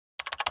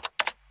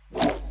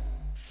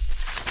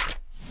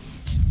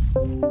Hi,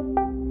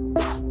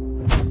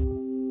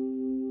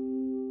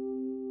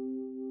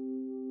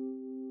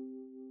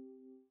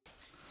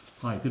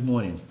 good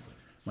morning.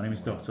 My name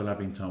is Dr.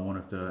 Labington. I'm one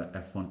of the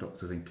F1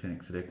 doctors in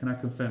clinic today. Can I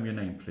confirm your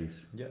name,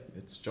 please? Yeah,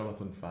 it's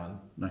Jonathan Fan.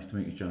 Nice to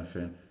meet you,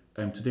 Jonathan.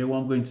 Today what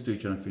I'm going to do,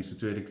 Jonathan, is to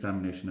do an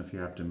examination of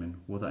your abdomen.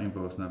 What that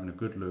involves is having a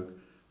good look,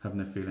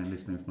 having a feel and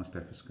listening with my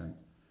stethoscope.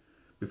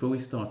 Before we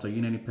start, are you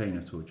in any pain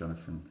at all,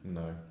 Jonathan?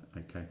 No.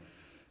 Okay.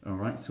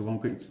 Alright, so what I'm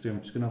going to do,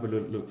 I'm just going to have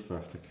a look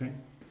first, okay?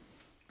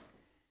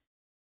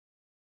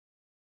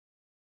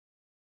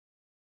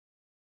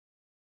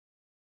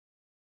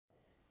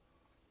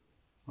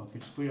 Okay,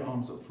 just put your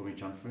arms up for me,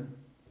 Jonathan.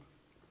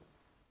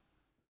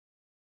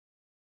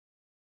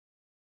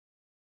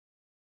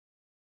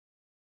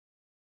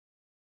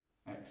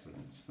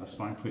 Excellent, that's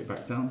fine, put it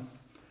back down.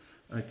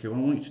 Okay, what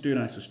I want you to do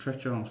now is to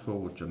stretch your arms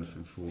forward,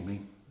 Jonathan, for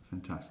me.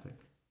 Fantastic.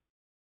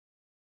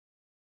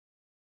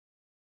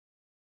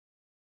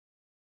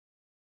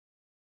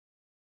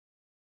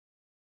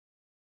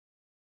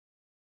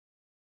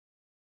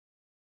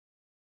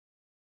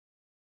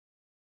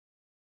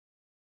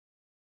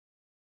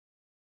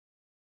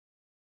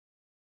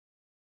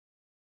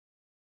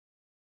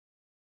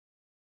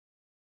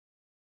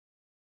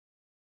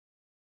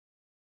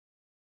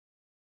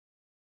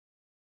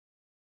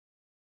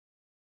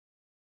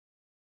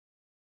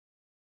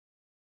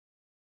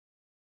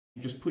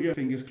 Just put your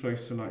fingers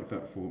closer like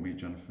that for me,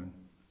 Jonathan.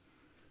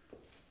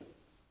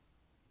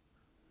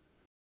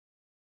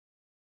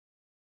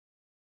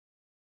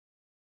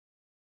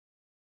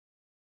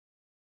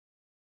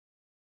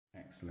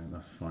 Excellent,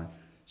 that's fine.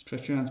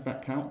 Stretch your hands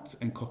back out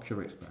and cock your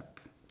wrists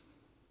back.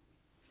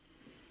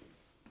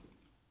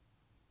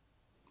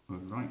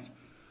 Alright,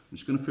 I'm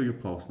just going to feel your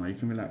pulse now. You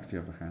can relax the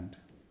other hand.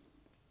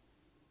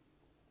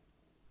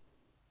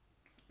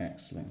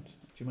 Excellent. Do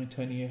you mind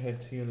turning your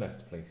head to your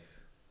left, please?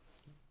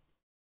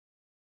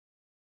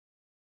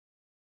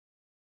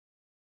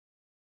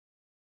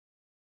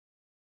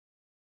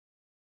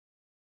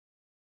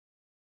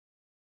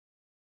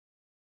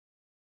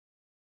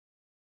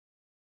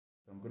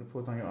 I'm going to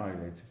pull down your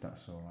eyelids if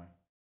that's all right.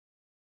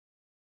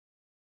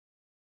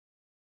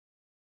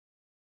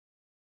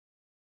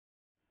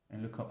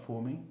 And look up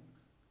for me.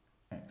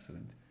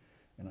 Excellent.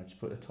 And I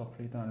just put the top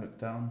lid down, look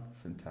down.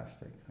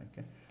 Fantastic.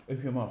 Okay.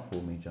 Open your mouth for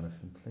me,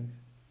 Jonathan, please.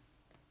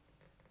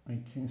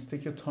 Okay.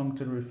 Stick your tongue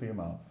to the roof of your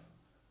mouth.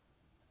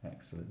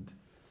 Excellent. Do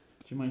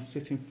you mind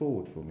sitting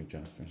forward for me,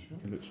 Jonathan? Sure.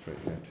 You can look straight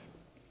ahead.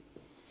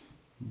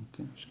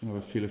 Okay. Just going to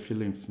have a feel of your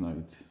lymph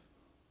nodes.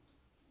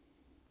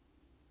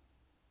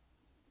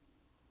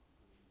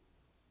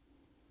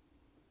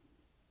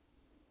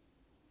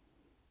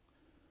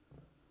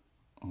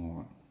 All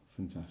right.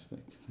 Fantastic.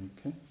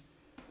 Okay.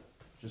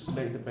 Just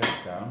lay the bed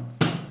down.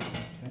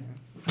 Okay.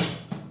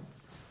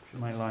 You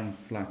might lying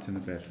flat in the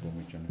bed for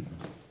me, Jennifer.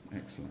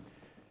 Excellent.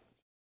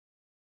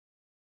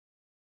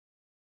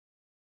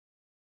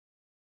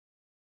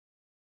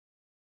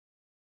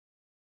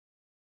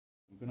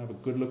 I'm going to have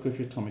a good look at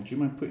your tummy. Do you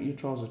mind putting your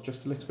trousers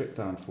just a little bit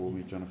down for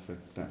me, Jennifer?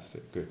 That's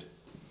it. Good.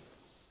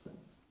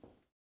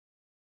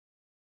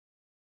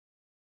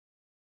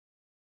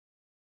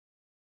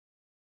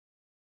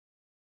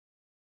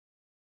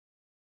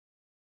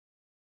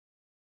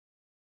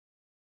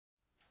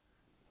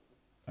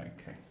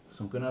 Okay,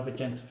 so I'm going to have a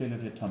gentle feel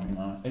of your tummy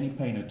now. Any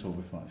pain at all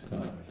before I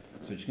start?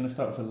 So just going to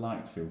start with a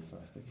light feel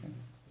first, okay?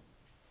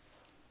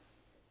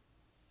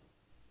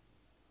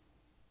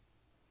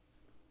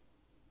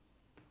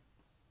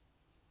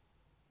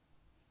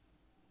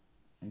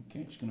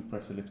 Okay, just going to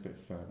press a little bit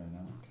further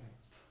now. Okay.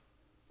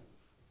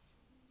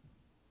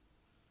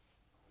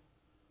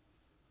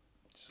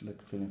 Just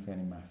look, feeling for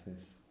any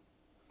masses.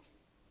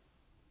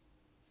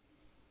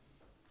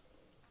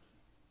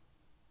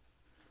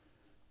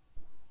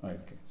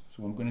 Okay,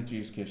 so what I'm going to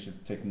do is get you to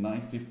take a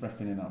nice deep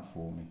breath in and out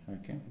for me.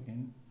 Okay,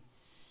 in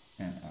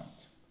and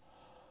out.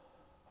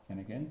 And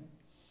again,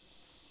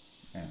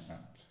 and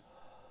out.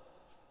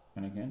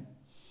 And again,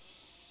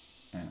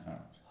 and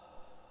out.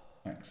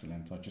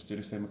 Excellent. I'll just do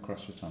the same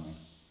across your tummy.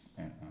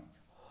 And out.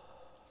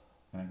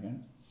 And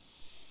again,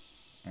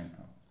 and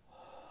out.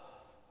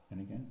 And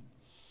again.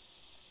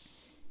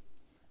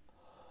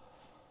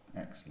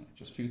 Excellent.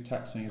 Just a few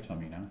taps on your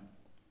tummy now.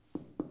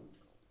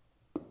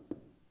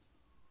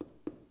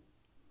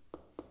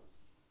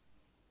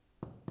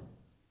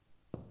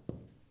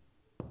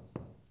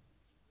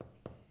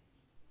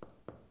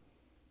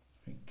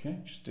 Okay,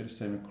 just do the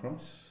same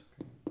across.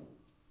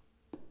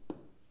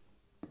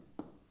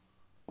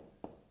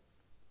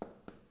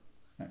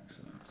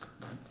 Excellent.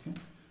 Okay,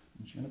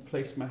 I'm just going to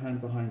place my hand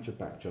behind your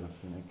back,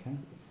 Jonathan, okay?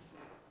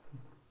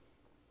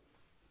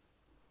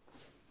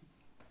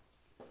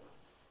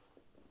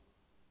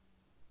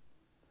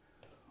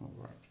 All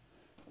right.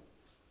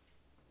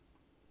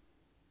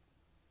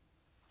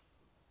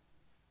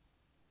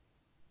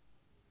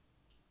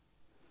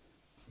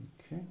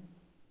 Okay.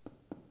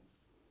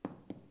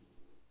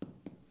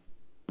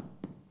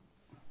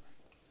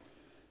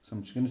 So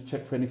I'm just going to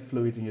check for any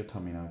fluid in your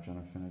tummy now,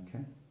 Jonathan,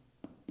 okay?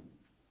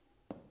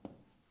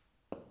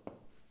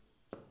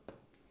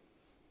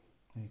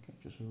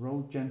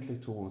 roll gently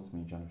towards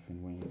me,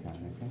 Jonathan, when you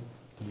can, okay?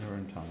 In your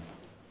own time.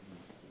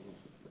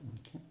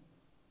 Okay.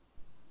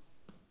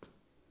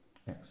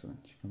 Excellent.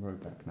 You can roll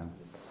back now.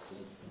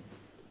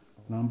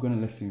 Now I'm going to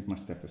listen with my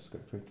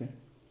stethoscope, okay?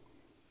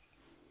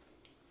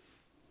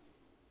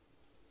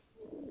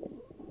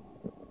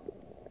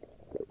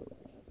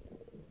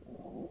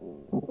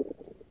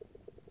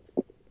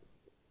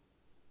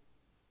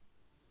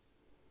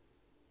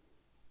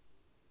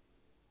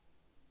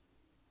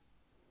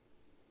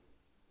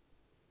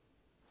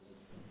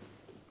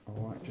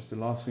 Alright, just the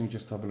last thing,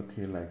 just have a look at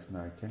your legs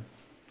now, okay?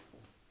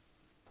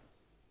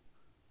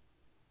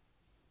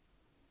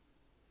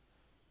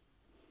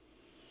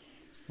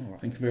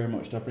 Alright, thank you very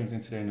much. That brings me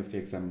to the end of the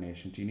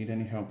examination. Do you need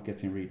any help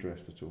getting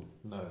redressed at all?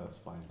 No, that's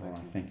fine, thank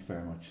you. Thank you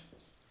very much.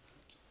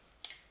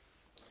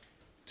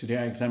 Today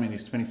I examined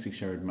this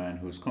 26-year-old man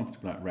who was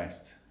comfortable at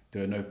rest.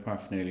 There are no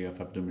paraphernalia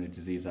of abdominal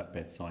disease at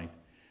bedside.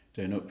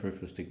 There are no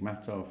peripheral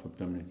stigmata of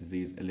abdominal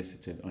disease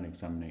elicited on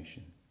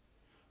examination.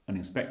 On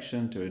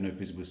inspection, there are no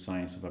visible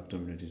signs of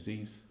abdominal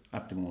disease.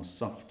 Abdomen was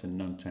soft and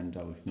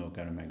non-tender with no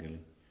organomegaly.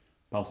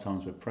 Bowel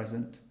sounds were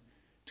present.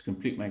 To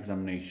complete my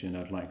examination,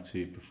 I'd like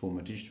to perform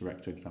a digital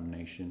rectal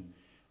examination,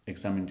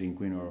 examine the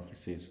inguinal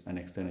orifices and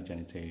external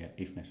genitalia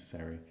if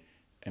necessary,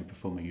 and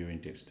perform a urine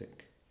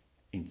dipstick.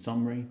 In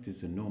summary, this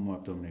is a normal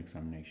abdominal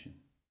examination.